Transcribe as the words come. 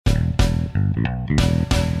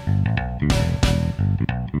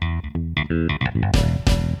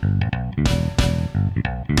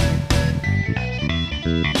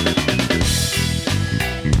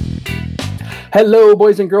Hello,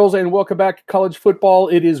 boys and girls, and welcome back to college football.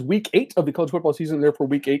 It is week 8 of the college football season. Therefore,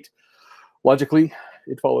 week 8, logically,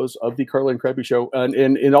 it follows of the Carla and Crappy show.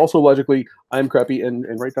 And also logically, I'm Crappy, and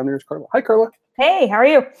right down there is Carla. Hi, Carla. Hey, how are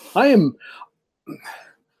you? I am.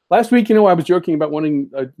 Last week, I was joking about wanting,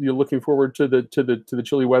 you're looking forward to the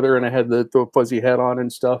chilly weather, and I had the fuzzy hat on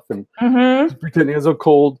and stuff, and pretending it was so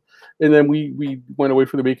cold. And then we went away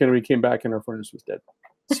for the weekend, and we came back, and our furnace was dead.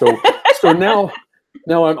 So now.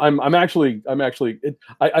 No, I'm actually I'm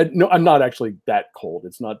not actually that cold.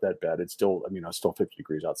 It's not that bad. It's still, it's still 50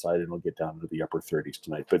 degrees outside, and it'll get down to the upper 30s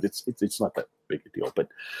tonight. But it's not that big a deal. But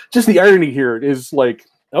just the irony here is like,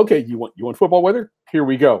 okay, you want football weather? Here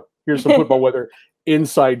we go. Here's some football weather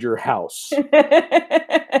inside your house.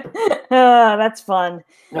 That's fun.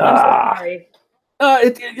 I'm so sorry.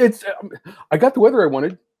 I got the weather I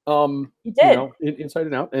wanted. You did. Inside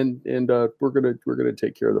and out, and we're gonna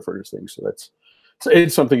take care of the furnace thing. So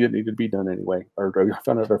it's something that needed to be done anyway. I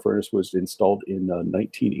found out our furnace was installed in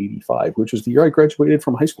 1985, which was the year I graduated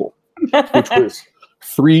from high school, which was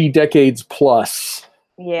 3 decades plus.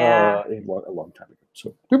 Yeah, a long time ago.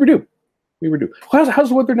 So we were due. How's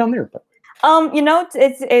the weather down there?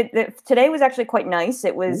 Today was actually quite nice.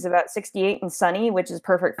 It was about 68 and sunny, which is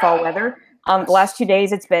perfect fall weather. The last 2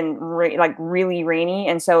 days it's been really rainy,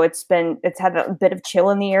 and so it's had a bit of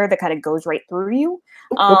chill in the air that kind of goes right through you,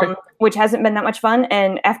 which hasn't been that much fun.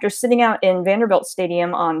 And after sitting out in Vanderbilt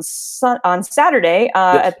Stadium on Saturday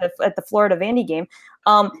at the Florida Vandy game,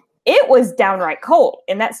 it was downright cold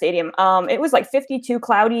in that stadium. It was like 52,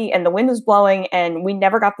 cloudy, and the wind was blowing, and we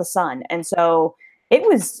never got the sun, and so it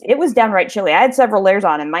was downright chilly. I had several layers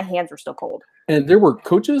on, and my hands were still cold. And there were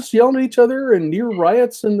coaches yelling at each other and near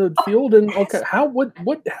riots in the field. And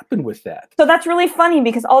what happened with that? So that's really funny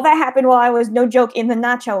because all that happened while I was, no joke, in the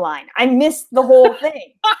nacho line. I missed the whole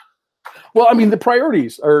thing. Well, the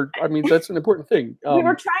priorities are, that's an important thing. We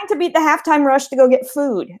were trying to beat the halftime rush to go get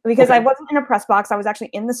food because I wasn't in a press box. I was actually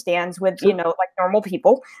in the stands with, like normal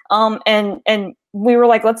people. And we were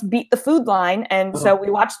like, let's beat the food line. And so we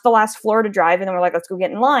watched the last Florida drive, and then we're like, let's go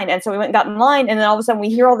get in line. And so we went and got in line. And then all of a sudden we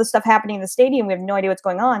hear all this stuff happening in the stadium. We have no idea what's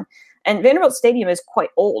going on. And Vanderbilt Stadium is quite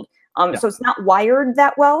old. So it's not wired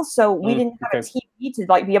that well. So we didn't have a TV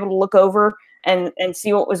to be able to look over and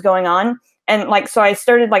see what was going on. And so I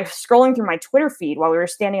started scrolling through my Twitter feed while we were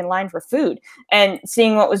standing in line for food and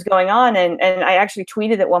seeing what was going on. And I actually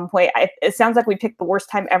tweeted at one point, it sounds like we picked the worst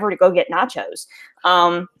time ever to go get nachos.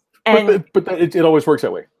 But it always works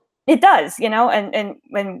that way. It does, and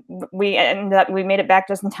we ended up, we made it back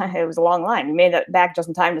just in time. It was a long line. We made it back just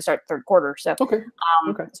in time to start the third quarter. So,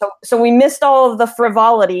 So we missed all of the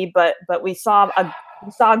frivolity, but we saw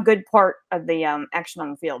a good part of the action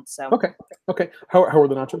on the field. So okay. How were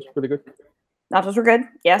the nachos? Were they good? Nachos were good.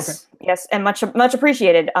 Yes, yes, and much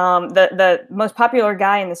appreciated. The most popular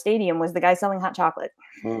guy in the stadium was the guy selling hot chocolate.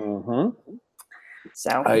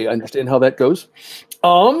 So I understand how that goes.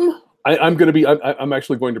 I'm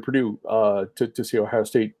actually going to Purdue to see Ohio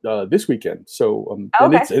State this weekend. So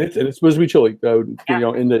and it's supposed to be chilly. In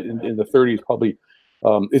the 30s probably.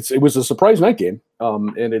 It was a surprise night game,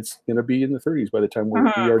 and it's going to be in the 30s by the time we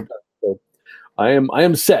are done. So I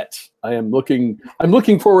am set. I'm looking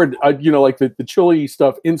forward. The chilly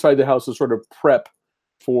stuff inside the house is sort of prep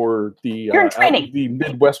for the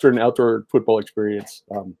Midwestern outdoor football experience.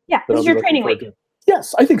 This is your training week.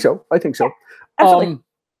 Yes, I think so. Absolutely.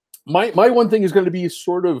 My one thing is going to be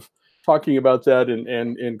sort of talking about that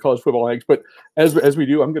and college football eggs. But as we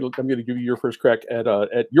do, I'm going to give you your first crack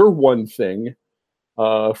at your one thing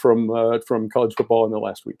from college football in the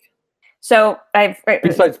last week. So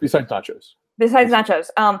besides nachos. Besides nachos.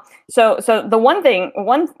 So the one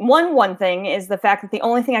thing is the fact that the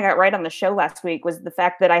only thing I got right on the show last week was the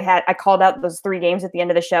fact that I called out those 3 games at the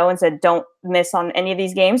end of the show and said, don't miss on any of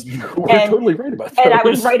these games. You were totally right about that. And I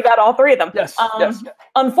was right about all 3 of them. Yes.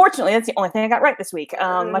 Unfortunately, that's the only thing I got right this week,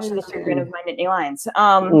 much to the chagrin of my Nittany Lions.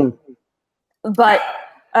 But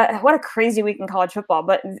what a crazy week in college football.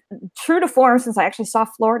 But true to form, since I actually saw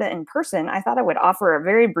Florida in person, I thought I would offer a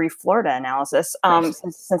very brief Florida analysis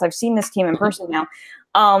since I've seen this team in person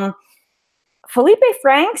now. Felipe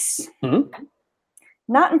Franks,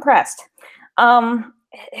 not impressed.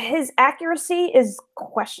 His accuracy is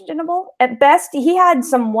questionable. At best, he had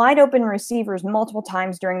some wide open receivers multiple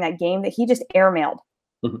times during that game that he just airmailed.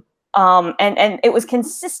 And it was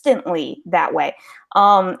consistently that way.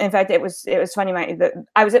 In fact, it was funny.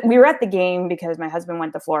 We were at the game because my husband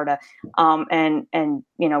went to Florida, and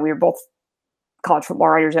we were both college football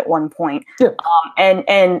writers at one point. Yeah.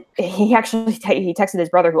 And he actually he texted his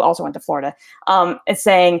brother, who also went to Florida,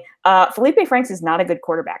 saying Felipe Franks is not a good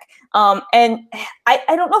quarterback. And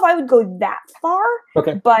I don't know if I would go that far,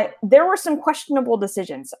 but there were some questionable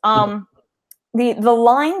decisions. The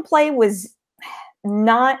line play was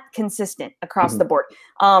not consistent across the board.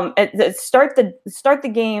 At the start the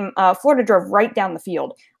game, Florida drove right down the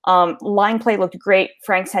field. Line play looked great.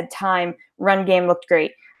 Franks had time. Run game looked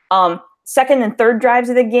great. Second and third drives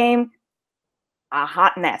of the game, a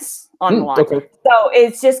hot mess on the line. Okay. So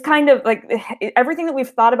it's just kind of like everything that we've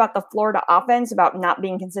thought about the Florida offense, about not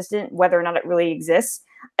being consistent, whether or not it really exists.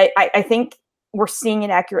 I think we're seeing it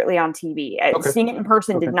accurately on TV. Seeing it in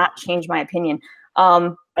person did not change my opinion.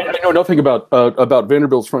 I know nothing about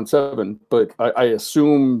Vanderbilt's front seven, but I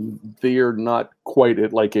assume they are not quite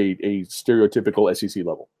at like a stereotypical SEC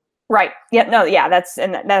level. Right. Yeah. No. Yeah. That's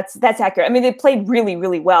accurate. I mean, they played really,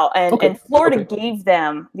 really well, and Florida gave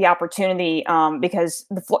them the opportunity because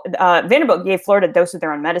Vanderbilt gave Florida a dose of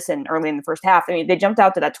their own medicine early in the first half. I mean, they jumped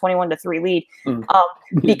out to that 21-3 lead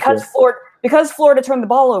because Florida turned the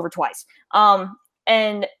ball over twice.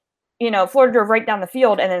 And Florida drove right down the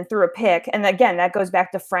field and then threw a pick. And again, that goes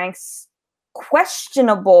back to Frank's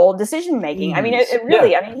questionable decision making. I mean, it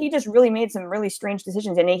really. I mean, he just really made some really strange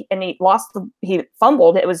decisions, and he he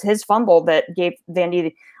fumbled. It was his fumble that gave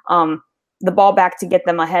Vandy the ball back to get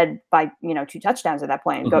them ahead by 2 touchdowns at that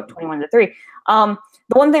point and go 21-3. The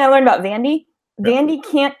one thing I learned about Vandy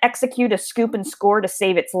can't execute a scoop and score to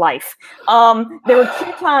save its life. There were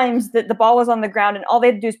 2 times that the ball was on the ground and all they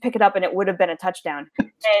had to do is pick it up and it would have been a touchdown.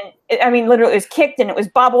 And literally it was kicked and it was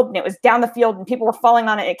bobbled and it was down the field and people were falling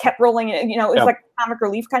on it. It kept rolling. It was like a comic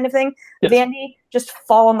relief kind of thing. Yes. Vandy, just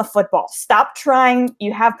fall on the football. Stop trying.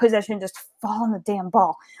 You have possession. Just fall on the damn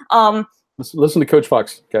ball. Listen to Coach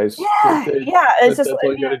Fox, guys. Yeah. It's just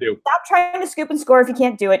all you gotta do. Stop trying to scoop and score if you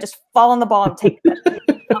can't do it. Just fall on the ball and take it.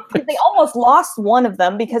 They almost lost one of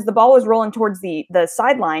them because the ball was rolling towards the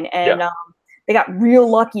sideline, and they got real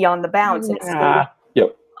lucky on the bounce. And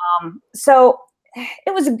so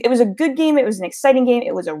it was a good game. It was an exciting game.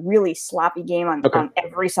 It was a really sloppy game on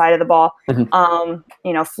every side of the ball.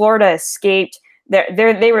 Florida escaped.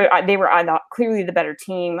 They were clearly the better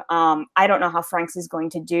team. I don't know how Franks is going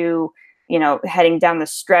to do. Heading down the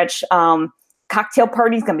stretch. Cocktail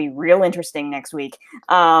party is going to be real interesting next week.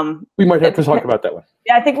 We might have to talk about that one.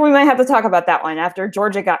 Yeah, I think we might have to talk about that one after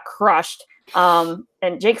Georgia got crushed. And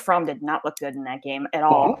Jake Fromm did not look good in that game at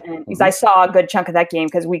all. And because I saw a good chunk of that game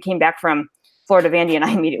because we came back from Florida Vandy and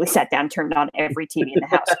I immediately sat down and turned on every TV in the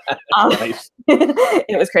house.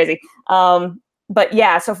 It was crazy. But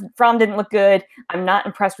yeah, so Fromm didn't look good. I'm not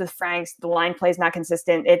impressed with Franks. The line play is not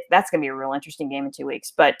consistent. That's going to be a real interesting game in 2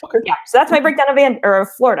 weeks. But yeah, so that's my breakdown of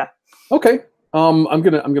Florida. Okay. I'm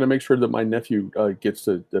gonna make sure that my nephew gets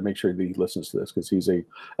to make sure that he listens to this because he's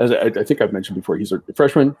as I think I've mentioned before, he's a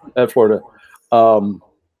freshman at Florida.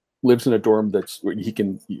 Lives in a dorm where he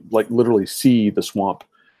can literally see the swamp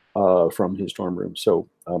from his dorm room. So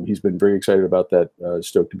he's been very excited about that.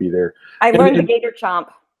 Stoked to be there. I learned the gator chomp.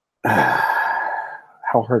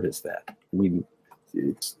 How hard is that? I mean,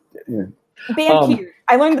 it's band cues.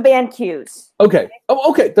 I learned the band cues. Okay. Oh,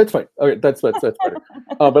 okay. That's fine. Okay, that's better.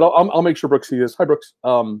 But I'll make sure Brooks sees this. Hi, Brooks.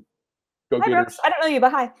 Go hi, Gators. Brooks. I don't know you,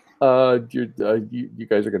 but hi. You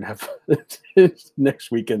guys are gonna have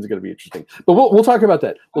next weekend's gonna be interesting. But we'll talk about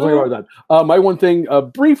that. We'll talk about that. My one thing,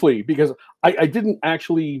 briefly, because I didn't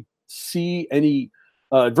actually see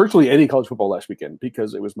virtually any college football last weekend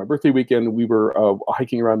because it was my birthday weekend. We were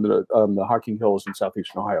hiking around the Hocking Hills in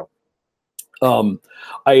southeastern Ohio.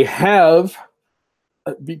 I have,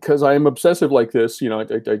 because I am obsessive like this,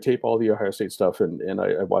 I tape all the Ohio State stuff and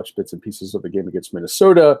I watched bits and pieces of the game against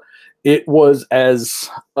Minnesota. It was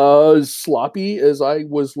as sloppy as I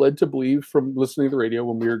was led to believe from listening to the radio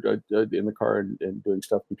when we were in the car and doing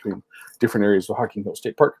stuff between different areas of Hocking Hill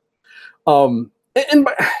State Park. And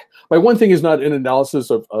my one thing is not an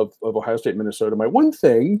analysis of Ohio State, Minnesota. My one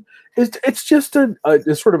thing is it's just a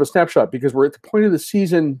sort of a snapshot because we're at the point of the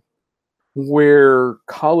season where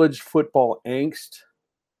college football angst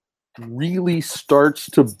really starts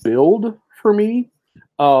to build for me.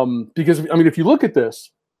 Because, I mean, if you look at this,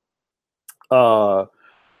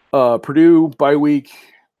 Purdue bye week,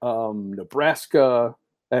 Nebraska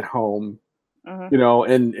at home,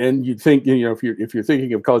 and you'd think, if you're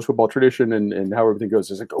thinking of college football tradition and how everything goes,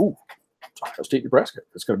 it's like, oh, Ohio State, Nebraska,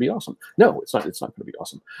 it's going to be awesome. No, it's not. It's not going to be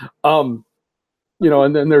awesome.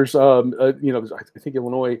 And then there's, I think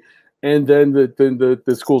Illinois, and then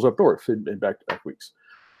the schools up north in back-to-back weeks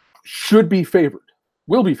will be favored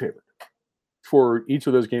for each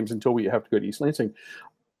of those games until we have to go to East Lansing.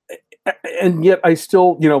 and yet I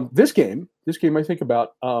still, this game I think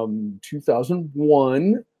about 2001,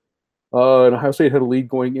 and Ohio State had a lead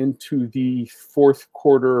going into the fourth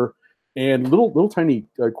quarter, and little tiny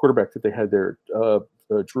quarterback that they had there,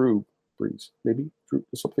 Drew Brees, maybe Drew,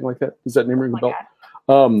 something like that. Does that name ring a bell?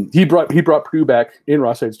 He brought Purdue back in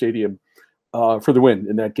Ross-Ade Stadium for the win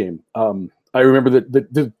in that game. I remember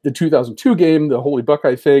the 2002 game, the Holy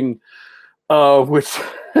Buckeye thing, which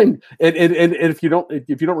and if you don't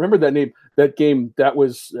remember that game, that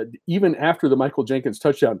was even after the Michael Jenkins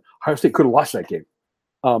touchdown, Ohio State could have lost that game.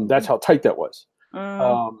 That's how tight that was.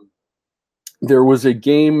 There was a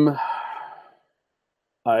game,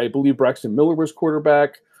 I believe Braxton Miller was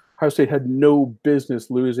quarterback. Ohio State had no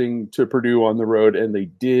business losing to Purdue on the road, and they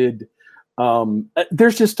did.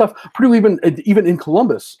 There's just stuff. Purdue even in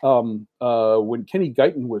Columbus, when Kenny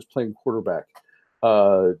Guyton was playing quarterback,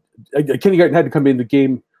 Kenny Guyton had to come in the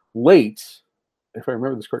game late, if I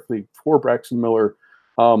remember this correctly, for Braxton Miller,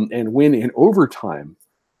 and win in overtime.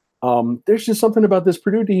 There's just something about this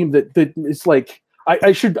Purdue team that it's like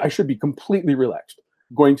I should be completely relaxed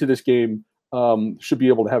going to this game. Should be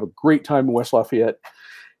able to have a great time in West Lafayette,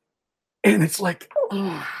 and it's like,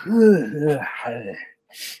 and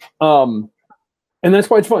that's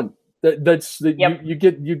why it's fun. You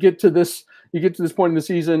get to this point in the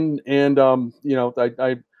season, and I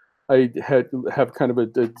have kind of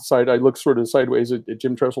a side. I look sort of sideways at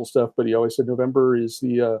Jim Tressel stuff, but he always said November is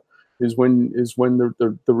when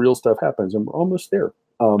the real stuff happens, and we're almost there.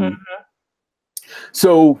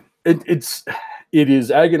 So it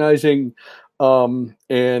is agonizing,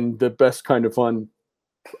 and the best kind of fun.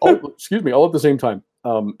 All at the same time.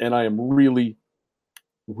 And I am really,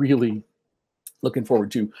 really looking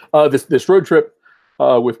forward to this road trip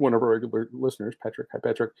with one of our regular listeners, Patrick. Hi,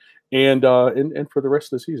 Patrick. And for the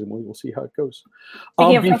rest of the season, we will see how it goes.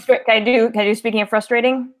 Can I do? Speaking of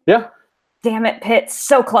frustrating. Yeah. Damn it, Pitt,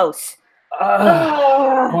 so close.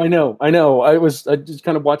 I know. I just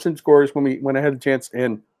kind of watching scores when I had the chance,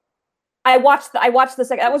 and I watched the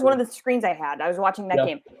second. That was one of the screens I had. I was watching that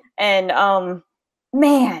game, and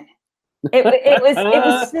man, it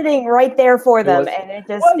was sitting right there for them, and it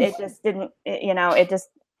just didn't.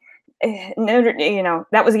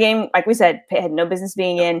 That was a game, like we said, Pitt had no business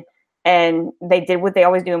being in, and they did what they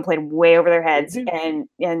always do and played way over their heads.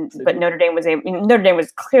 But Notre Dame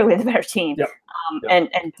was clearly the better team, and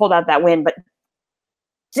pulled out that win. But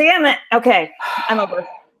damn it, okay, I'm over.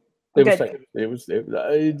 It was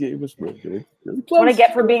really good. Really close. What I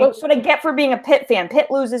get for being a Pitt fan. Pitt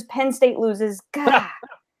loses, Penn State loses. God,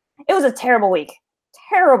 it was a terrible week.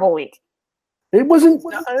 Terrible week. It wasn't.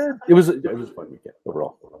 It was a fun weekend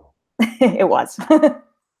overall. It was.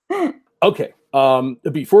 Okay.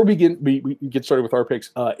 Before we get started with our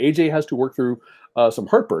picks, AJ has to work through some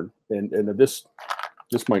heartburn, and this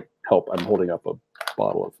might help. I'm holding up a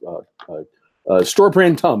bottle of store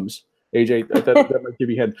brand Tums. AJ, that might give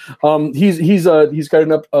you a hand. He's got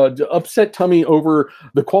an upset tummy over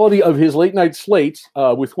the quality of his late night slate,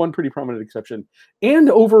 with one pretty prominent exception, and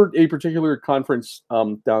over a particular conference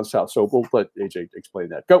down south. So we'll let AJ explain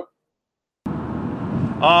that. Go.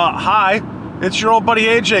 Hi, it's your old buddy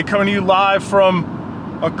AJ coming to you live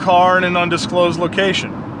from a car in an undisclosed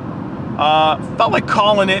location. Felt like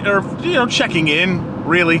calling it, or checking in,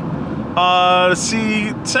 really, to see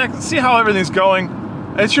how everything's going.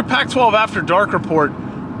 It's your Pac-12 After Dark report.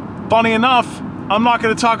 Funny enough, I'm not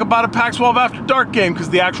going to talk about a Pac-12 After Dark game because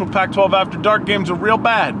the actual Pac-12 After Dark games are real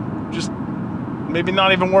bad. Just maybe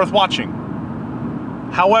not even worth watching.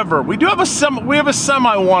 However, we have a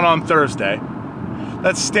semi one on Thursday.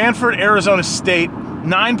 That's Stanford, Arizona State,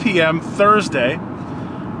 9 p.m. Thursday.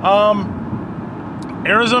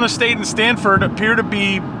 Arizona State and Stanford appear to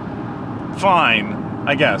be fine,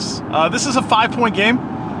 I guess. This is a 5-point game.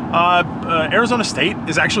 Arizona State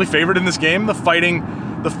is actually favored in this game. The fighting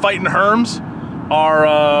Herms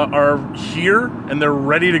are here and they're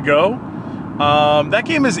ready to go. That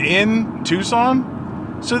game is in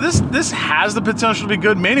Tucson, so this has the potential to be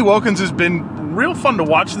good. Manny Wilkins has been real fun to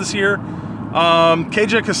watch this year.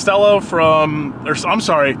 KJ Costello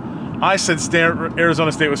I said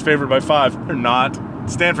Arizona State was favored by 5. They're not.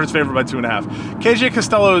 Stanford's favored by 2.5. KJ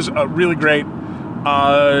Costello is really great.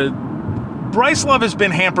 Bryce Love has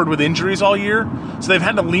been hampered with injuries all year, so they've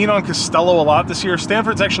had to lean on Costello a lot this year.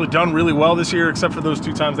 Stanford's actually done really well this year, except for those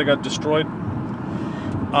 2 times they got destroyed.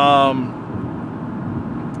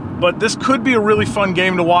 But this could be a really fun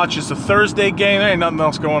game to watch. It's a Thursday game. There ain't nothing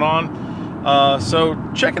else going on. So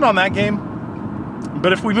check in on that game.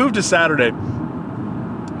 But if we move to Saturday,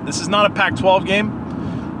 this is not a Pac-12 game.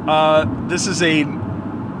 This is a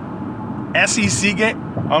SEC game.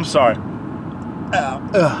 I'm sorry.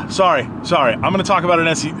 Sorry. I'm going to talk about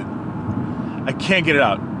an SEC. I can't get it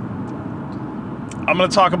out. I'm going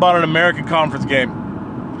to talk about an American Conference game.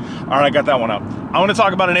 All right, I got that one out. I want to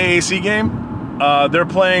talk about an AAC game. They're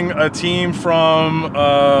playing a team from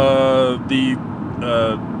the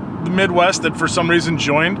Midwest that for some reason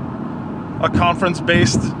joined a conference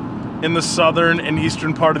based in the southern and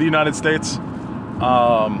eastern part of the United States.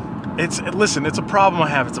 It's a problem I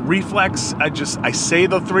have. It's a reflex. I say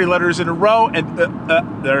the three letters in a row, and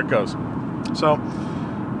there it goes. So,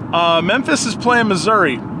 Memphis is playing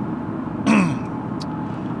Missouri.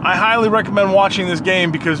 I highly recommend watching this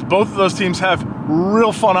game because both of those teams have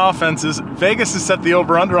real fun offenses. Vegas has set the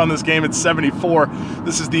over-under on this game at 74.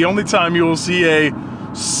 This is the only time you will see a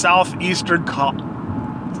southeastern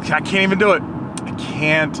I can't even do it. I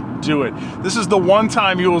can't do it. This is the one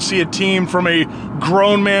time you will see a team from a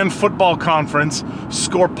grown man football conference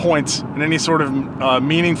score points in any sort of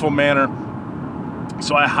meaningful manner.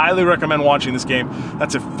 So I highly recommend watching this game.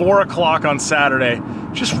 That's at 4 o'clock on Saturday,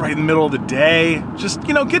 just right in the middle of the day. Just,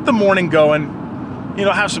 get the morning going,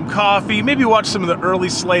 have some coffee, maybe watch some of the early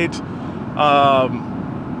slate.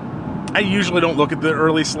 I usually don't look at the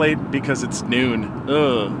early slate because it's noon.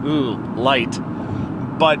 Light.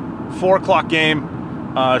 But 4 o'clock game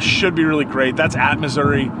should be really great. That's at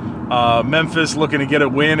Missouri. Memphis looking to get a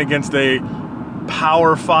win against a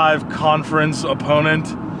Power 5 conference opponent.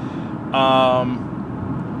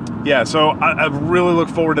 So I really look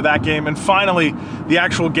forward to that game. And finally, the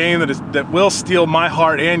actual game that will steal my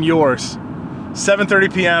heart and yours.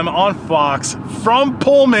 7:30 p.m. on Fox from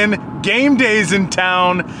Pullman. Game days in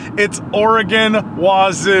town. It's Oregon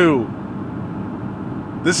Wazoo.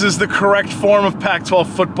 This is the correct form of Pac-12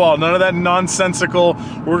 football. None of that nonsensical,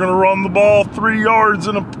 we're going to run the ball 3 yards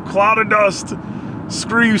in a cloud of dust.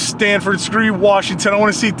 Screw you, Stanford. Screw you, Washington. I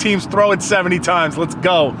want to see teams throw it 70 times. Let's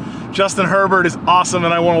go. Justin Herbert is awesome,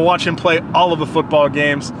 and I want to watch him play all of the football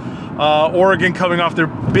games. Oregon coming off their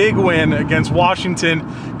big win against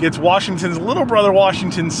Washington, gets Washington's little brother,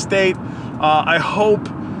 Washington State. I hope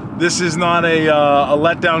this is not a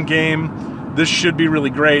letdown game. This should be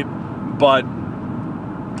really great, but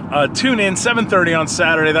tune in 7:30 on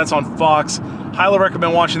Saturday. That's on Fox. Highly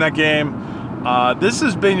recommend watching that game. This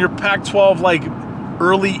has been your Pac-12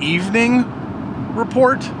 early evening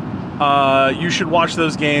report. You should watch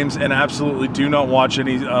those games, and absolutely do not watch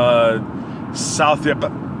any South.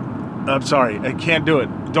 I'm sorry, I can't do it.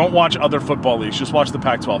 Don't watch other football leagues. Just watch the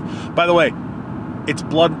Pac-12. By the way, it's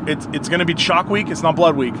going to be Chalk Week. It's not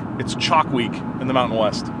Blood Week. It's Chalk Week in the Mountain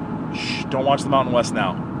West. Shh, don't watch the Mountain West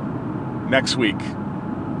now. Next week.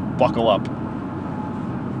 Buckle up.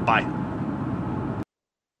 Bye.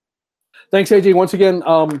 Thanks, AJ. Once again,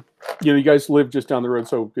 you guys live just down the road,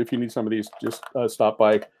 so if you need some of these, just stop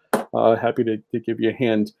by. Happy to give you a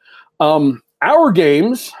hand. Our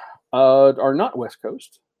games are not West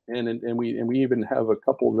Coast, and we even have a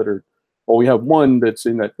couple that are. Well, we have one that's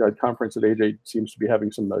in that conference that AJ seems to be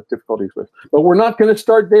having some difficulties with. But we're not going to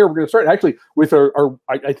start there. We're going to start actually with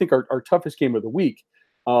I think our toughest game of the week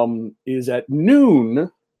is at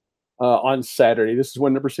noon on Saturday. This is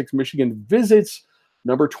when number 6 Michigan visits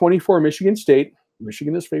number 24 Michigan State.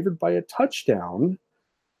 Michigan is favored by a touchdown.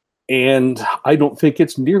 And I don't think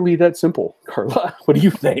it's nearly that simple. Carla, what do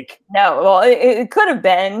you think? No, well, it could have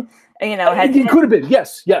been, it could have been,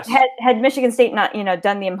 yes. Had Michigan State not,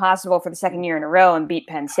 done the impossible for the second year in a row and beat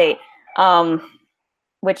Penn State,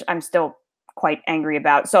 which I'm still quite angry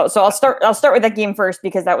about. So I'll start with that game first,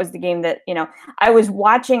 because that was the game that, I was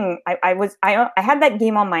watching. I had that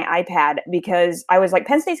game on my iPad because I was like,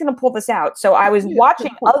 Penn State's going to pull this out. So I was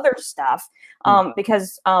watching other stuff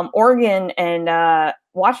because Oregon and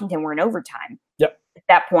Washington were in overtime. Yep. At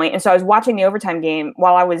that point. And so I was watching the overtime game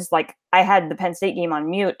while I was like, I had the Penn State game on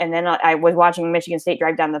mute, and then I was watching Michigan State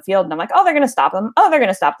drive down the field, and I'm like, oh, they're going to stop them. Oh, they're going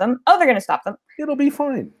to stop them. Oh, they're going to stop them. It'll be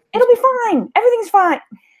fine. It'll be fine. Everything's fine.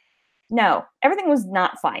 No, everything was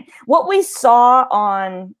not fine. What we saw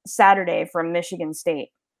on Saturday from Michigan State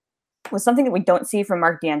was something that we don't see from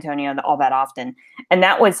Mark D'Antonio all that often, and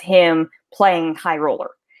that was him playing high roller.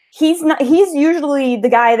 He's usually the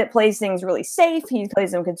guy that plays things really safe. He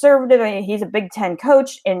plays them conservative. I mean, he's a Big Ten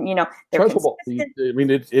coach, and they're trustable. I mean,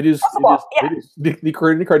 it is the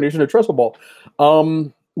current incarnation of trustable.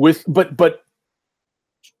 But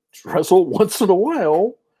Tressel once in a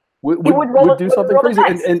while would do something crazy,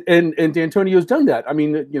 and D'Antonio's done that. I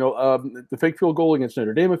mean, the fake field goal against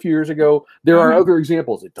Notre Dame a few years ago. There are other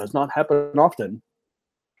examples. It does not happen often,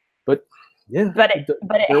 but. Yeah, but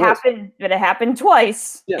it happened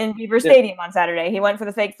twice in Beaver Stadium on Saturday. He went for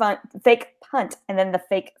the fake punt and then the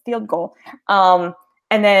fake field goal.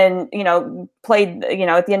 and then, played,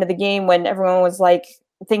 at the end of the game when everyone was like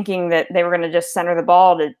thinking that they were going to just center the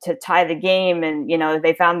ball to tie the game. And,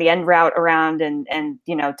 they found the end route around and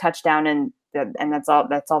touchdown. And that's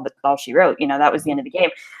all she wrote. That was the end of the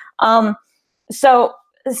game. So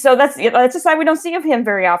that's a side we don't see of him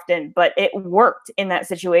very often, but it worked in that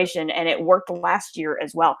situation, and it worked last year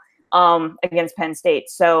as well against Penn State.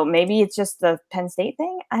 So maybe it's just the Penn State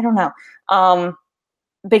thing. I don't know.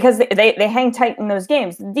 Because they hang tight in those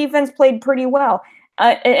games. The defense played pretty well.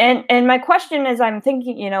 And my question as I'm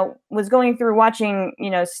thinking, was going through watching,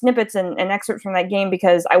 snippets and excerpts from that game,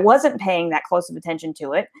 because I wasn't paying that close of attention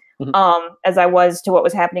to it as I was to what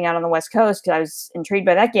was happening out on the West Coast, because I was intrigued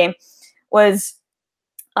by that game, was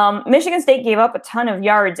Michigan State gave up a ton of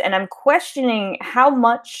yards, and I'm questioning how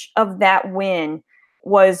much of that win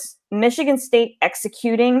was Michigan State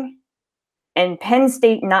executing and Penn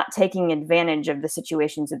State not taking advantage of the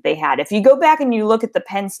situations that they had. If you go back and you look at the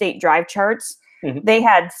Penn State drive charts, they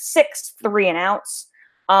had 6 3-and-outs.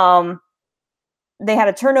 They had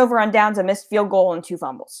a turnover on downs, a missed field goal, and 2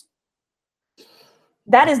 fumbles.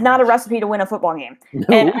 That is not a recipe to win a football game.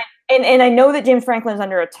 No. And I know that James Franklin is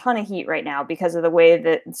under a ton of heat right now because of the way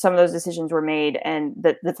that some of those decisions were made, and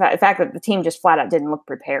the fact that the team just flat out didn't look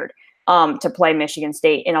prepared to play Michigan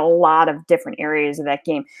State in a lot of different areas of that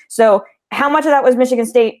game. So how much of that was Michigan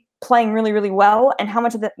State playing really, really well, and how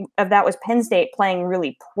much of that was Penn State playing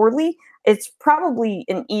really poorly? It's probably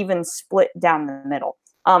an even split down the middle.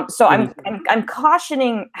 So I'm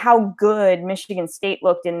cautioning how good Michigan State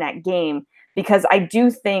looked in that game, because I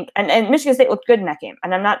do think, and Michigan State looked good in that game,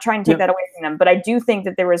 and I'm not trying to take that away from them, but I do think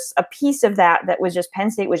that there was a piece of that was just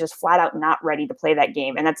Penn State was just flat out not ready to play that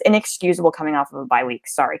game, and that's inexcusable coming off of a bye week.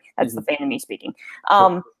 Sorry, that's the fan in me speaking.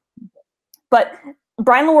 But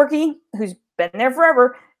Brian Lewerke, who's been there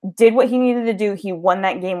forever, did what he needed to do. He won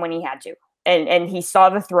that game when he had to. And he saw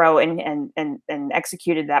the throw and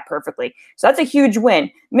executed that perfectly. So that's a huge win.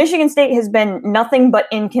 Michigan State has been nothing but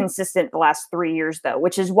inconsistent the last 3 years, though,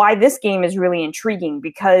 which is why this game is really intriguing,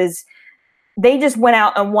 because they just went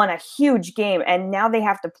out and won a huge game, and now they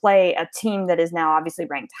have to play a team that is now obviously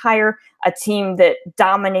ranked higher, a team that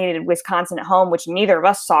dominated Wisconsin at home, which neither of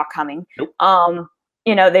us saw coming. Nope.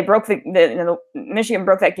 They broke Michigan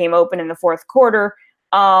broke that game open in the fourth quarter.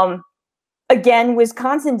 Again,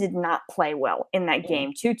 Wisconsin did not play well in that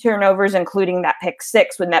game. 2 turnovers, including that pick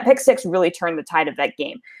six, when that pick six really turned the tide of that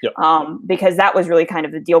game. Yep. Because that was really kind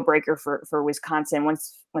of the deal breaker for Wisconsin.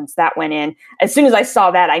 Once that went in, as soon as I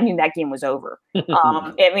saw that, I knew that game was over.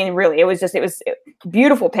 I mean, really, it was a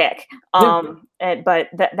beautiful pick. But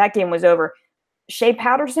that game was over. Shea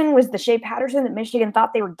Patterson was the Shea Patterson that Michigan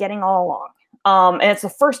thought they were getting all along. And it's the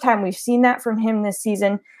first time we've seen that from him this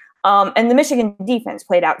season. And the Michigan defense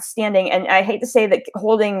played outstanding. And I hate to say that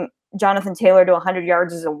holding Jonathan Taylor to 100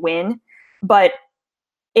 yards is a win, but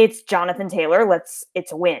it's Jonathan Taylor.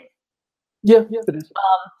 It's a win. Yeah, it is.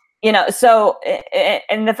 So,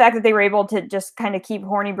 and the fact that they were able to just kind of keep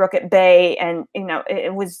Hornibrook at bay, and,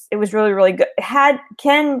 it was really, really good.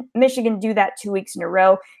 Can Michigan do that 2 weeks in a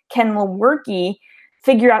row? Can Lewerke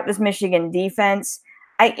figure out this Michigan defense?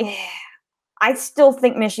 I still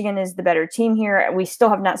think Michigan is the better team here. We still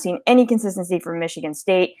have not seen any consistency from Michigan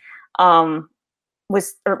State.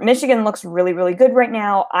 Michigan looks really, really good right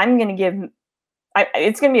now. I'm going to give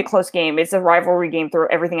it's going to be a close game. It's a rivalry game. Throw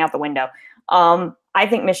everything out the window. I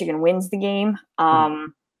think Michigan wins the game.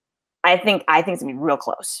 I think it's going to be real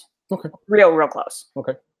close. Okay. Real close.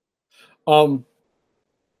 Okay.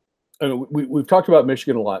 We've talked about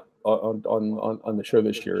Michigan a lot on the show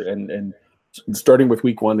this year, and starting with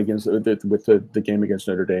week 1 against the game against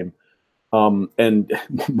Notre Dame. And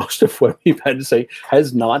most of what we've had to say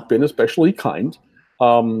has not been especially kind.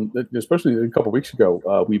 Especially a couple of weeks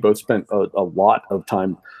ago, we both spent a lot of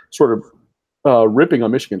time sort of ripping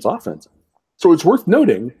on Michigan's offense. So it's worth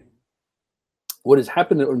noting what has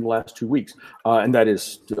happened in the last 2 weeks, and that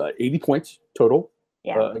is 80 points total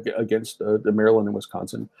against Maryland and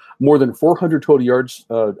Wisconsin, more than 400 total yards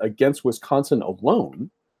against Wisconsin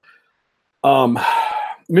alone.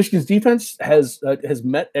 Michigan's defense has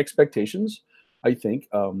met expectations, I think.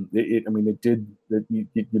 It did. You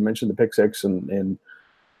mentioned the pick six, and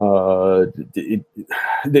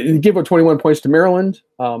they gave up 21 points to Maryland.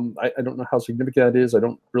 I don't know how significant that is. I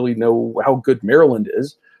don't really know how good Maryland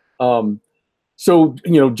is. So,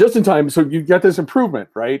 just in time. So you got this improvement,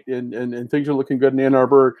 right? And things are looking good in Ann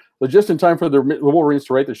Arbor. But just in time for the Wolverines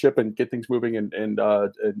to right the ship and get things moving, and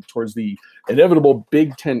towards the inevitable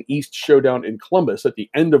Big Ten East showdown in Columbus at the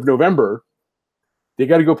end of November, they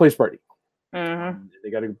got to go play Sparty. Mm-hmm. They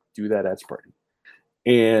got to do that at Sparty,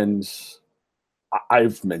 and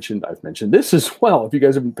I've mentioned this as well. If you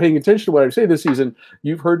guys have been paying attention to what I say this season,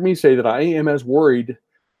 you've heard me say that I am as worried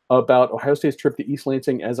about Ohio State's trip to East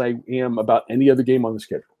Lansing as I am about any other game on the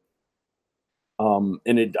schedule.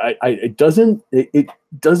 And it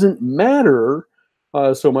doesn't matter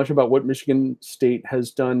so much about what Michigan State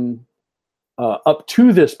has done up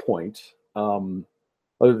to this point. The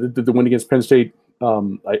win against Penn State,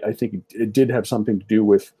 I think it did have something to do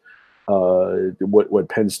with what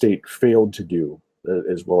Penn State failed to do,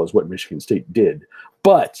 as well as what Michigan State did.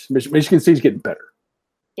 But Michigan State's getting better.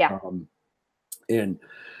 Yeah. And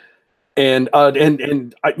I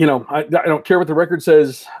don't care what the record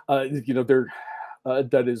says. They're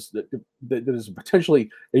that is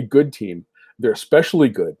potentially a good team. They're especially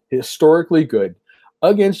good, historically good,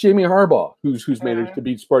 against Jamie Harbaugh, who's managed to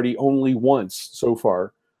beat Sparty only once so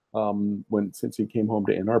far, since he came home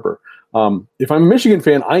to Ann Arbor. If I'm a Michigan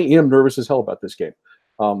fan, I am nervous as hell about this game.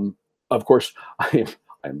 Of course, I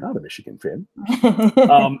am not a Michigan fan,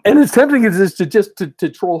 and it's tempting as to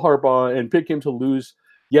troll Harbaugh and pick him to lose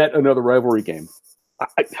yet another rivalry game.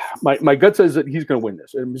 My gut says that he's going to win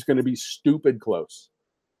this, and it's going to be stupid close.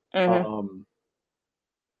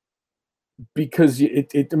 Because I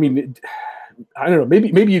don't know.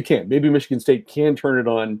 Maybe you can. Maybe Michigan State can turn it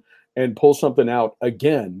on and pull something out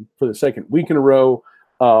again for the second week in a row.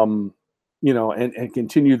 And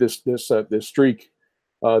continue this streak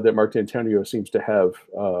that Mark D'Antonio seems to have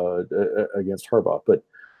against Harbaugh. But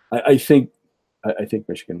I think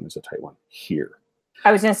Michigan was a tight one here.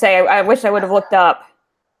 I was going to say, I wish I would have looked up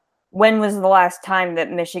when was the last time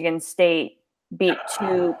that Michigan State beat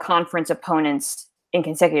two conference opponents in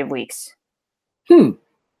consecutive weeks. Because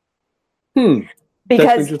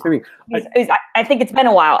I think it's been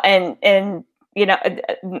a while, and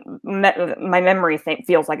my memory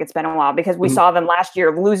feels like it's been a while, because we saw them last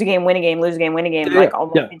year lose a game, win a game, lose a game, win a game, like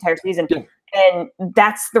almost the entire season. Yeah. And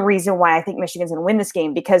that's the reason why I think Michigan's going to win this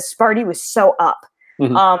game, because Sparty was so up.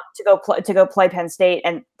 To go play Penn State,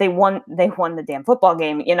 and they won the damn football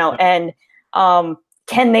game, and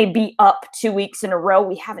can they be up 2 weeks in a row?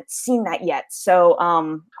 We haven't seen that yet. So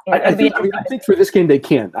I think for this game they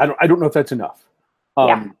can. I don't know if that's enough.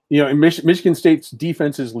 Michigan State's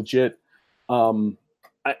defense is legit. You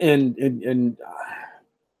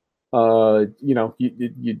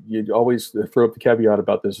always throw up the caveat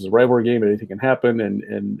about this as a rivalry game, anything can happen,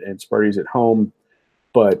 and Sparty's at home,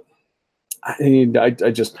 but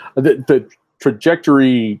the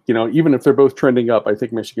trajectory, even if they're both trending up, I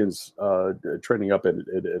think Michigan's trending up at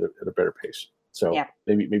a better pace. So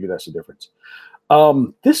maybe that's the difference.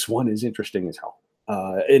 This one is interesting as hell.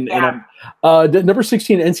 Number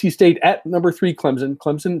 16 NC State at number 3 Clemson.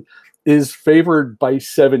 Clemson is favored by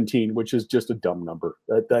 17, which is just a dumb number.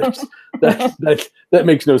 That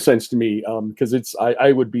makes no sense to me, because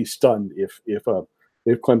I would be stunned if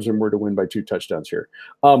Clemson were to win by 2 touchdowns here.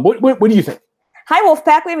 What do you think? Hi,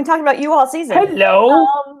 Wolfpack. We haven't talked about you all season. Hello.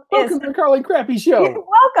 Welcome to the Carla and Crappy Show.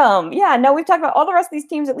 Welcome. Yeah, no, we've talked about all the rest of these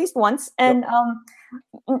teams at least once. And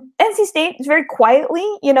NC State is very quietly,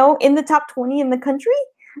 in the top 20 in the country.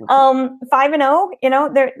 5-0,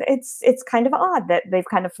 it's kind of odd that they've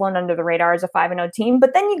kind of flown under the radar as a 5-0 team,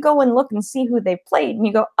 but then you go and look and see who they've played, and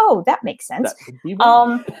you go, oh, that makes sense.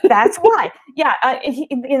 That's why. Yeah,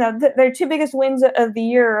 their 2 biggest wins of the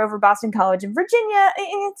year are over Boston College and Virginia.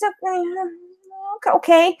 It's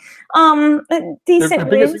okay. Decent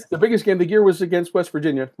wins. The biggest game of the year was against West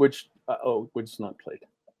Virginia, which was not played.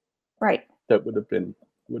 Right. That would have been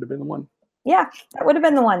the one. Yeah, that would have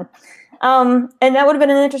been the one. And that would have been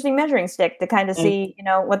an interesting measuring stick to kind of see,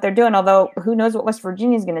 what they're doing. Although who knows what West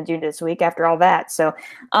Virginia is going to do this week after all that. So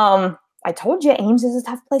I told you Ames is a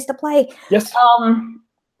tough place to play. Yes.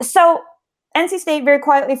 So NC State very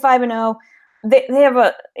quietly 5-0. They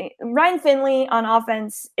have Ryan Finley on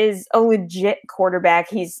offense is a legit quarterback.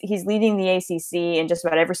 He's leading the ACC in just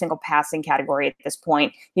about every single passing category at this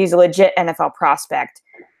point. He's a legit NFL prospect.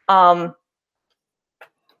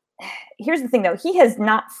 Here's the thing, though. He has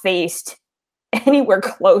not faced anywhere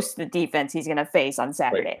close to the defense he's going to face on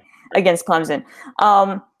Saturday against Clemson.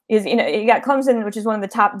 You got Clemson, which is one of the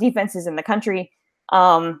top defenses in the country.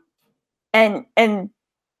 And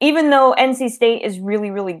even though NC State is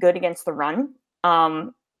really, really good against the run,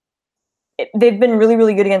 they've been really,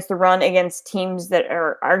 really good against the run against teams that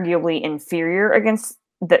are arguably inferior against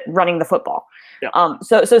running the football. Yeah.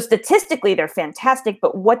 So statistically, they're fantastic,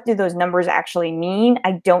 but what do those numbers actually mean?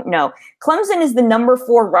 I don't know. Clemson is the number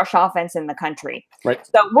 4 rush offense in the country. Right.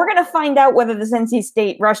 So we're going to find out whether this NC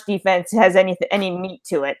State rush defense has any meat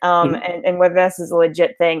to it, and whether this is a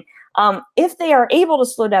legit thing. If they are able to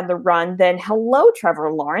slow down the run, then hello,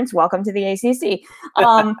 Trevor Lawrence. Welcome to the ACC.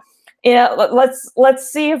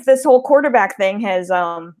 let's see if this whole quarterback thing has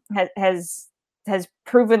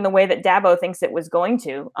proven the way that Dabo thinks it was going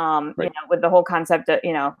to. With the whole concept of,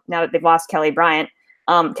 now that they've lost Kelly Bryant.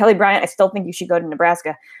 Kelly Bryant, I still think you should go to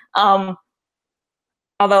Nebraska.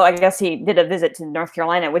 Although I guess he did a visit to North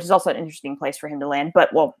Carolina, which is also an interesting place for him to land.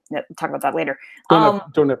 But we'll talk about that later.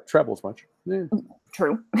 Don't have to travel as much. Yeah.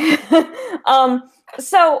 True.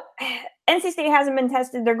 So NC State hasn't been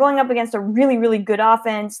tested. They're going up against a really, really good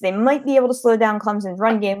offense. They might be able to slow down Clemson's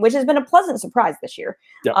run game, which has been a pleasant surprise this year.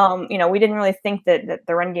 Yep. We didn't really think that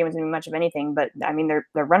the run game was going to be much of anything, but I mean, they're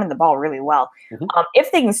running the ball really well. Mm-hmm. If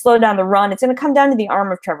they can slow down the run, it's going to come down to the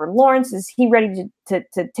arm of Trevor Lawrence. Is he ready to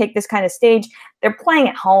take this kind of stage? They're playing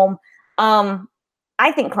at home.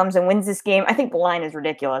 I think Clemson wins this game. I think the line is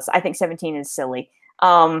ridiculous. I think 17 is silly.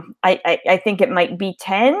 I think it might be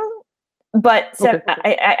 10. But okay.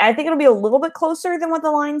 I think it'll be a little bit closer than what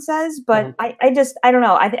the line says. But mm-hmm. I don't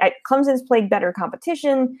know. Clemson's played better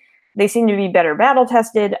competition. They seem to be better battle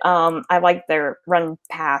tested. I like their run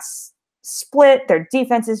pass split. Their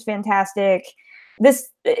defense is fantastic. And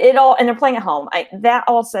they're playing at home. That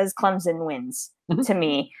all says Clemson wins mm-hmm. to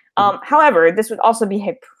me. However, this would also be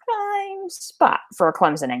a prime spot for a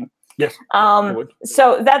Clemsoning. Yes.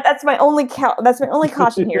 So that's my only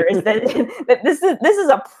caution here is that this is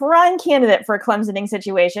a prime candidate for a Clemsoning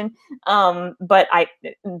situation. But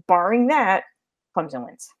barring that, Clemson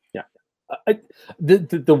wins. Yeah.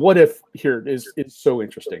 The what if here is so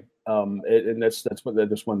interesting. And that's what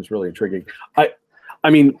this one is really intriguing. I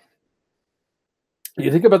mean,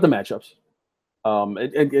 you think about the matchups,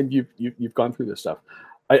 and you've gone through this stuff.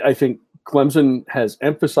 I think Clemson has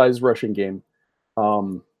emphasized rushing game.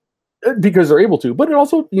 Because they're able to, but it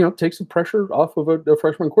also, takes the pressure off of a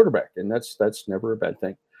freshman quarterback, and that's never a bad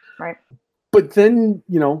thing. Right. But then,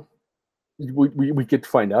 we get to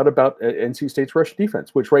find out about NC State's rush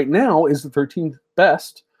defense, which right now is the 13th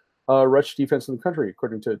best rush defense in the country,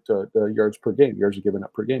 according to yards given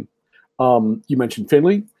up per game. You mentioned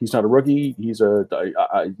Finley. He's not a rookie. He's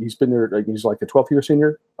been there. He's like a 12th year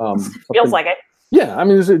senior. Feels like it. Yeah, I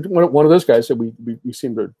mean, this is one of those guys that we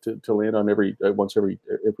seem to land on every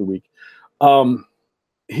week.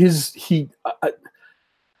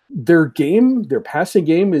 Their passing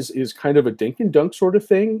game is kind of a dink and dunk sort of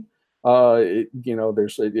thing.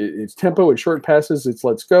 It's tempo and short passes. It's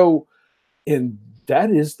let's go, and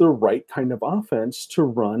that is the right kind of offense to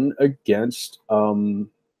run against,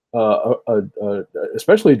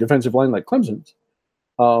 especially a defensive line like Clemson's.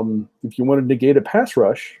 If you want to negate a pass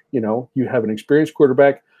rush, you have an experienced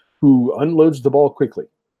quarterback who unloads the ball quickly,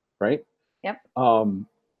 right? Yep.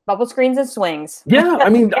 Bubble screens and swings. Yeah, I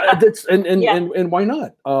mean that's and why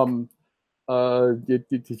not?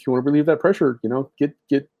 If you want to relieve that pressure, get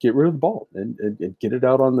rid of the ball and get it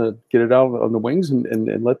out on the wings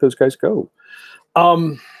and let those guys go.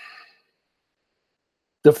 The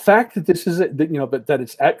fact that this is that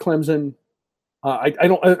it's at Clemson. I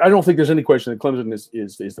don't think there's any question that Clemson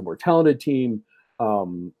is the more talented team.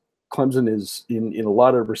 Clemson is in a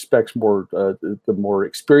lot of respects the more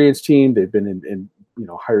experienced team. They've been in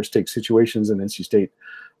higher stakes situations than NC State.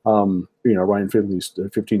 Ryan Finley's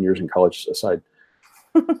 15 years in college aside.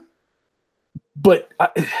 But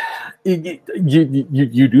you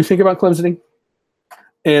do think about Clemsoning,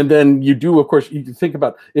 and then you do, of course, you think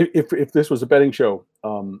about if this was a betting show.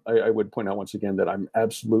 I would point out once again that I'm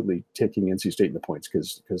absolutely taking NC State in the points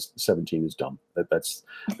because 17 is dumb.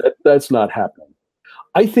 That's not happening.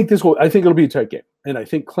 I think it'll be a tight game, and I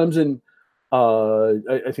think Clemson.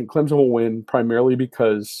 I think Clemson will win primarily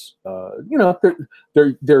because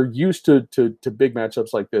they're used to big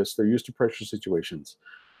matchups like this. They're used to pressure situations.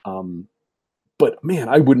 But man,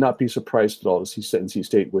 I would not be surprised at all to see NC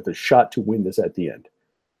State with a shot to win this at the end.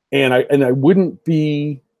 And I wouldn't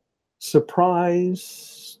be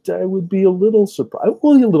surprised. I would be a little surprised.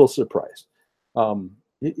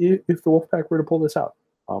 If the Wolfpack were to pull this out.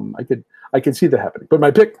 I could see that happening. But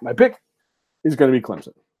my pick is going to be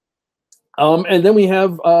Clemson. And then we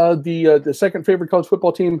have the second favorite college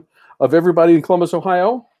football team of everybody in Columbus,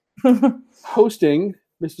 Ohio, hosting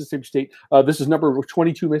Mississippi State. This is number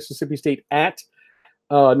 22 Mississippi State at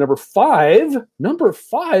number 5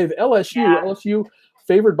 LSU. Yeah. LSU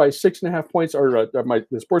favored by 6.5 points.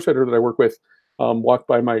 The sports editor that I work with walked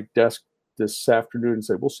by my desk this afternoon and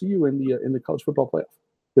said, "We'll see you in the college football playoff,"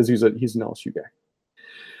 because he's an LSU guy.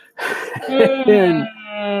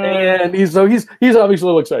 and he's obviously a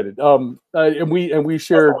little excited. And we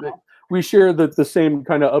share the same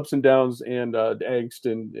kind of ups and downs and angst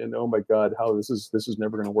and oh my God, how this is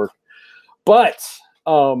never going to work. But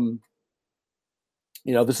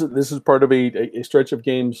you know, this is part of a stretch of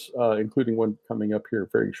games, including one coming up here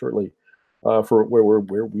very shortly, for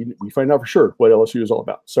where we find out for sure what LSU is all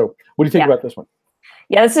about. So, what do you think about this one?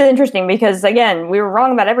 Yeah, this is interesting because, again, we were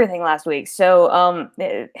wrong about everything last week. So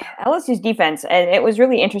LSU's defense, and it was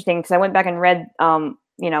really interesting because I went back and read,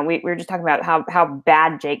 you know, we were just talking about how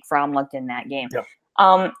bad Jake Fromm looked in that game. Yeah.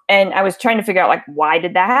 And I was trying to figure out, like, why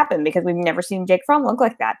did that happen? Because we've never seen Jake Fromm look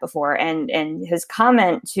like that before. And his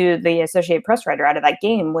comment to the Associated Press writer out of that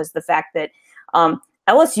game was the fact that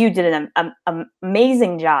LSU did an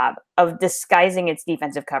amazing job of disguising its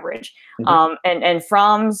defensive coverage. Mm-hmm. And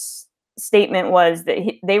Fromm's statement was that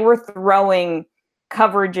they were throwing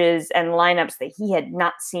coverages and lineups that he had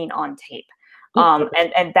not seen on tape.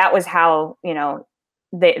 And that was how, you know,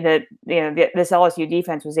 this LSU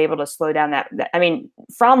defense was able to slow down that. I mean,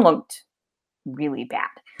 Fromm looked really bad.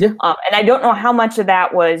 Yeah. And I don't know how much of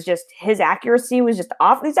that was just his accuracy was just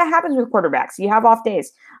off. That happens with quarterbacks. You have off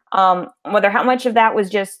days. Whether how much of that was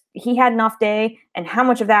just he had an off day and how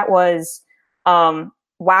much of that was wow,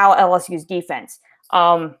 LSU's defense.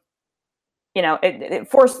 You know,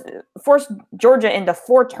 it forced Georgia into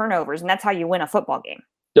 4 turnovers, and that's how you win a football game.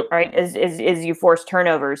 Yep. Right? Is you force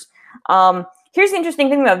turnovers. Here's the interesting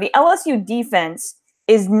thing, though. The LSU defense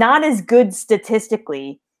is not as good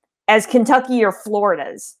statistically as Kentucky or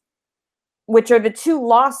Florida's, which are the 2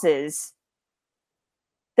 losses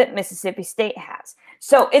that Mississippi State has.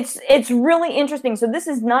 So it's really interesting. So this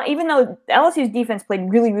is not, even though LSU's defense played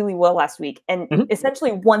really, really well last week and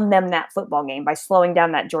essentially won them that football game by slowing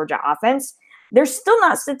down that Georgia offense, they're still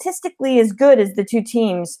not statistically as good as the 2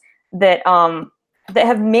 teams that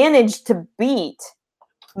have managed to beat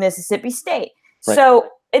Mississippi State. Right. So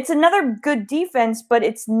it's another good defense, but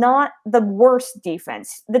it's not the worst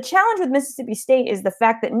defense. The challenge with Mississippi State is the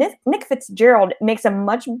fact that Nick Fitzgerald makes a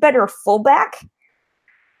much better fullback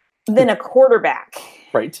than a quarterback.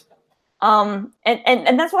 Right. And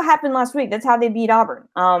that's what happened last week. That's how they beat Auburn.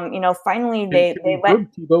 You know, finally they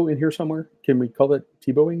let Tebow in here somewhere. Can we call it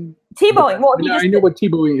Tebowing? Tebowing. Well, I know what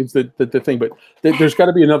Tebowing is the thing, but there's got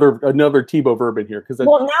to be another Tebow verb in here because that's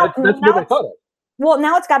what I thought of. Well,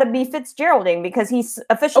 now it's got to be Fitzgeralding because he's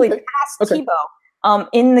officially passed Tebow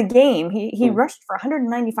in the game. He rushed for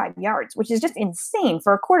 195 yards, which is just insane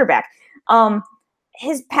for a quarterback.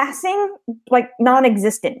 His passing, like,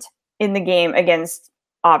 non-existent in the game against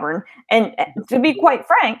Auburn. And to be quite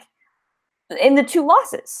frank, in the 2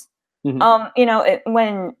 losses, you know,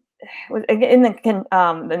 when in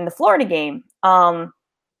the Florida game,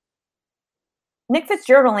 Nick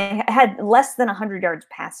Fitzgerald only had less than 100 yards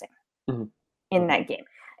passing in that game.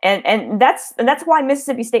 And that's why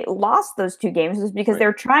Mississippi State lost those 2 games, is because they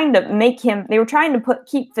were trying to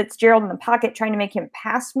keep Fitzgerald in the pocket, trying to make him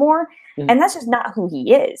pass more. And that's just not who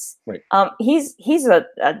he is. Right. He's a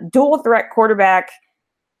dual threat quarterback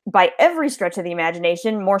by every stretch of the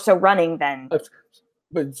imagination, more so running than.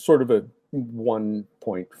 But sort of a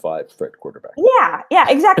 1.5 threat quarterback. Yeah,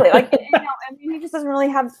 exactly. Like, you know, I mean, he just doesn't really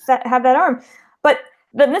have that arm. But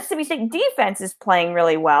the Mississippi State defense is playing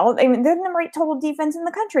really well. I mean, they're the number 8 total defense in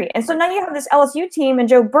the country. And so now you have this LSU team and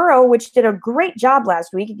Joe Burrow, which did a great job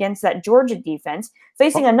last week against that Georgia defense,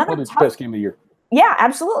 facing another tough best game of the year. Yeah,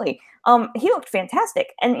 absolutely. He looked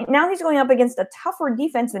fantastic. And now he's going up against a tougher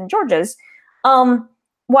defense than Georgia's.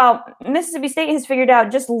 While Mississippi State has figured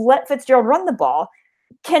out just let Fitzgerald run the ball,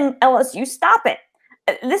 can LSU stop it?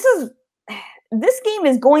 This game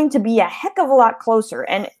is going to be a heck of a lot closer.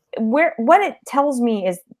 And what it tells me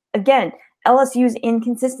is, again, LSU's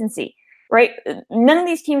inconsistency, right? None of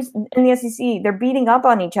these teams in the SEC, they're beating up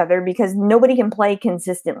on each other because nobody can play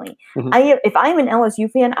consistently. If I'm an LSU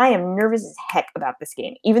fan, I am nervous as heck about this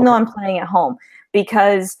game, even though I'm playing at home,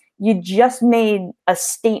 because you just made a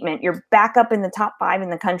statement. You're back up in the top 5 in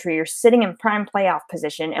the country. You're sitting in prime playoff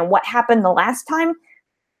position. And what happened the last time?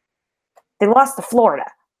 They lost to Florida,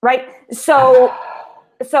 right? So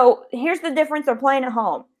here's the difference. They're playing at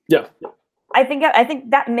home. Yeah. I think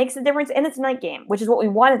that makes a difference, and it's a night game, which is what we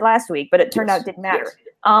wanted last week, but it turned out it didn't matter.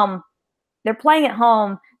 They're playing at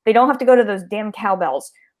home. They don't have to go to those damn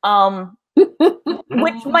cowbells,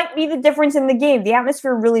 which might be the difference in the game. The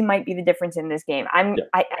atmosphere really might be the difference in this game.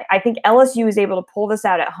 I think LSU is able to pull this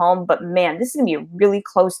out at home, but man, this is going to be a really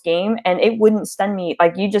close game, and it wouldn't stun me,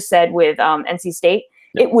 like you just said with NC State.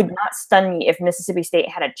 It would not stun me if Mississippi State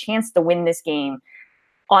had a chance to win this game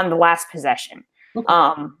on the last possession.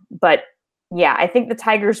 But yeah, I think the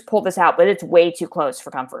Tigers pulled this out, but it's way too close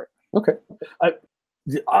for comfort. Okay.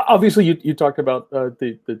 Obviously, you talked about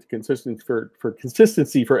the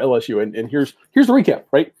consistency for LSU, and here's the recap.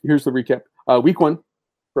 Right, here's the recap. Week 1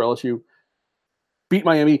 for LSU, beat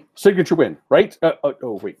Miami, signature win. Right?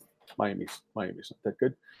 Oh wait, Miami's not that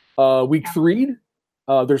good. Week 3,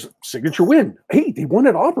 there's a signature win. Hey, they won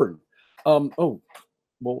at Auburn.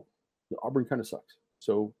 Well, Auburn kind of sucks.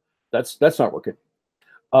 So that's not working.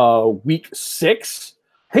 Week 6,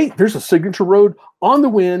 hey, there's a signature road on the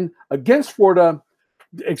win against Florida,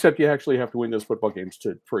 except you actually have to win those football games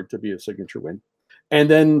for it to be a signature win. And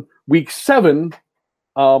then week 7,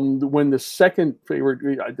 when the second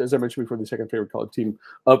favorite, as I mentioned before, the second favorite college team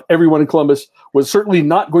of everyone in Columbus was certainly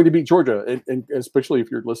not going to beat Georgia, and especially if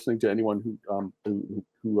you're listening to anyone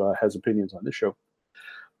who has opinions on this show,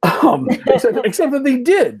 except that they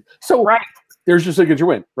did. So right. There's your signature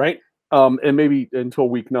win, right? And maybe until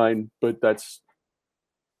week 9, but that's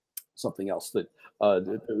something else that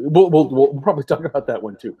we'll probably talk about that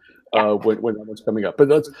one too when that one's coming up. But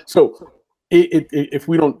that's so. If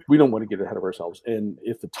we don't want to get ahead of ourselves, and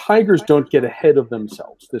if the Tigers don't get ahead of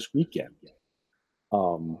themselves this weekend,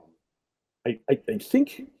 I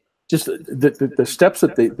think just the steps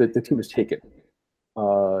that the team has taken,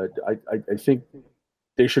 I think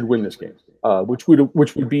they should win this game, which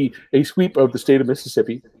would be a sweep of the state of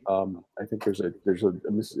Mississippi. I think there's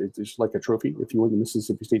like a trophy if you win the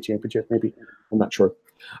Mississippi State Championship. Maybe, I'm not sure.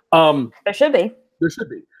 There should be. There should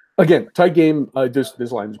be. Again, tie game.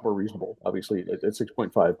 This line is more reasonable, obviously at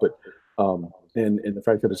 6.5, but and the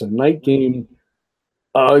fact that it's a night game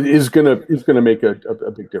is gonna make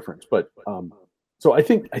a big difference. But so I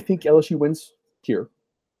think LSU wins here,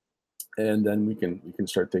 and then we can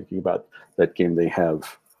start thinking about that game they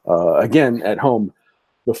have again at home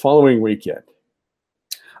the following weekend.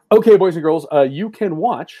 Okay, boys and girls, you can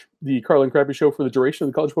watch the Carla and Crappy Show for the duration of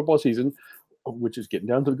the college football season, which is getting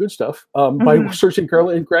down to the good stuff, by searching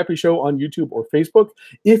Carla and Crappy Show on YouTube or Facebook.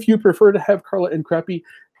 If you prefer to have Carla and Crappy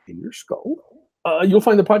in your skull, you'll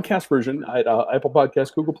find the podcast version at Apple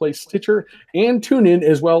Podcasts, Google Play, Stitcher, and TuneIn,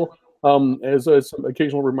 as well as some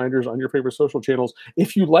occasional reminders on your favorite social channels.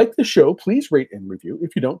 If you like the show, please rate and review.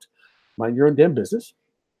 If you don't, mind your own damn business.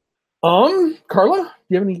 Carla, do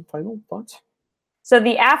you have any final thoughts? So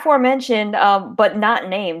the aforementioned, but not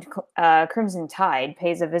named, Crimson Tide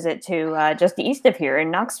pays a visit to just east of here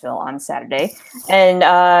in Knoxville on Saturday. And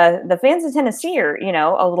the fans of Tennessee are,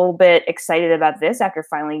 a little bit excited about this after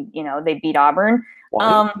finally, they beat Auburn.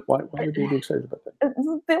 Why would they be excited about that?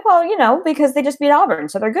 Well, because they just beat Auburn,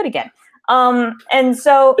 so they're good again. And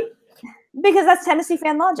so, because that's Tennessee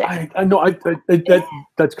fan logic. I know,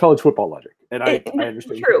 that's college football logic, and I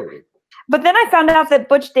understand. True. But then I found out that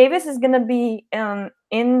Butch Davis is going to be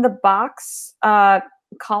in the box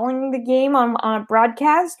calling the game on a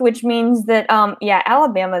broadcast, which means that,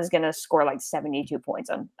 Alabama is going to score like 72 points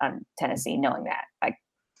on Tennessee, knowing that.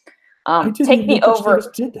 Take the over.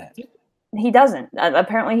 Butch Davis did that. He doesn't.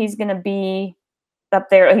 Apparently, he's going to be up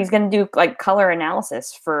there. He's going to do like color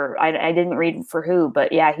analysis for. I didn't read for who,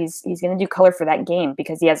 but yeah, he's going to do color for that game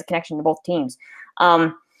because he has a connection to both teams.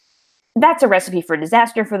 That's a recipe for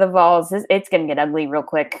disaster for the Vols. It's going to get ugly real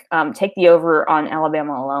quick. Take the over on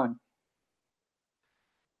Alabama alone.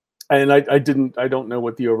 And I don't know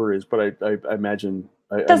what the over is, but I imagine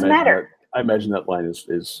it doesn't matter. I imagine that line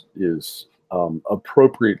is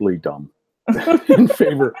appropriately dumb in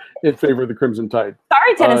favor of the Crimson Tide.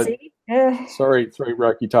 Sorry, Tennessee. Sorry,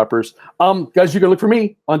 Rocky Toppers. Guys, you can look for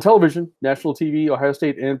me on television, national TV, Ohio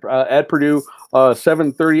State, and at Purdue,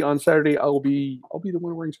 7:30 on Saturday. I'll be the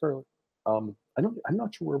one wearing scarlet. I'm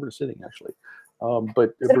not sure where we're sitting actually.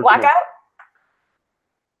 But is it a blackout?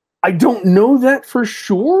 I don't know that for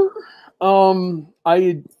sure.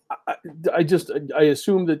 I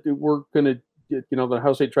assume that we're gonna get, the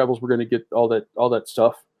Ohio State travels. We're gonna get all that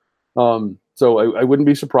stuff. So I wouldn't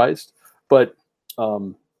be surprised. But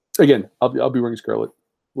again, I'll be wearing scarlet.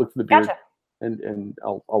 Look for the beard, gotcha. and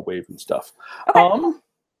I'll wave and stuff. Okay.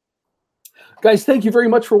 Guys, thank you very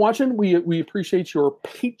much for watching. We appreciate your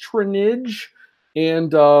patronage,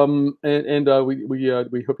 and we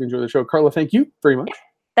hope you enjoy the show. Carla, thank you very much.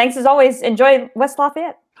 Thanks as always. Enjoy West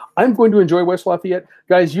Lafayette. I'm going to enjoy West Lafayette.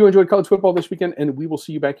 Guys, you enjoyed college football this weekend, and we will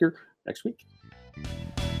see you back here next week.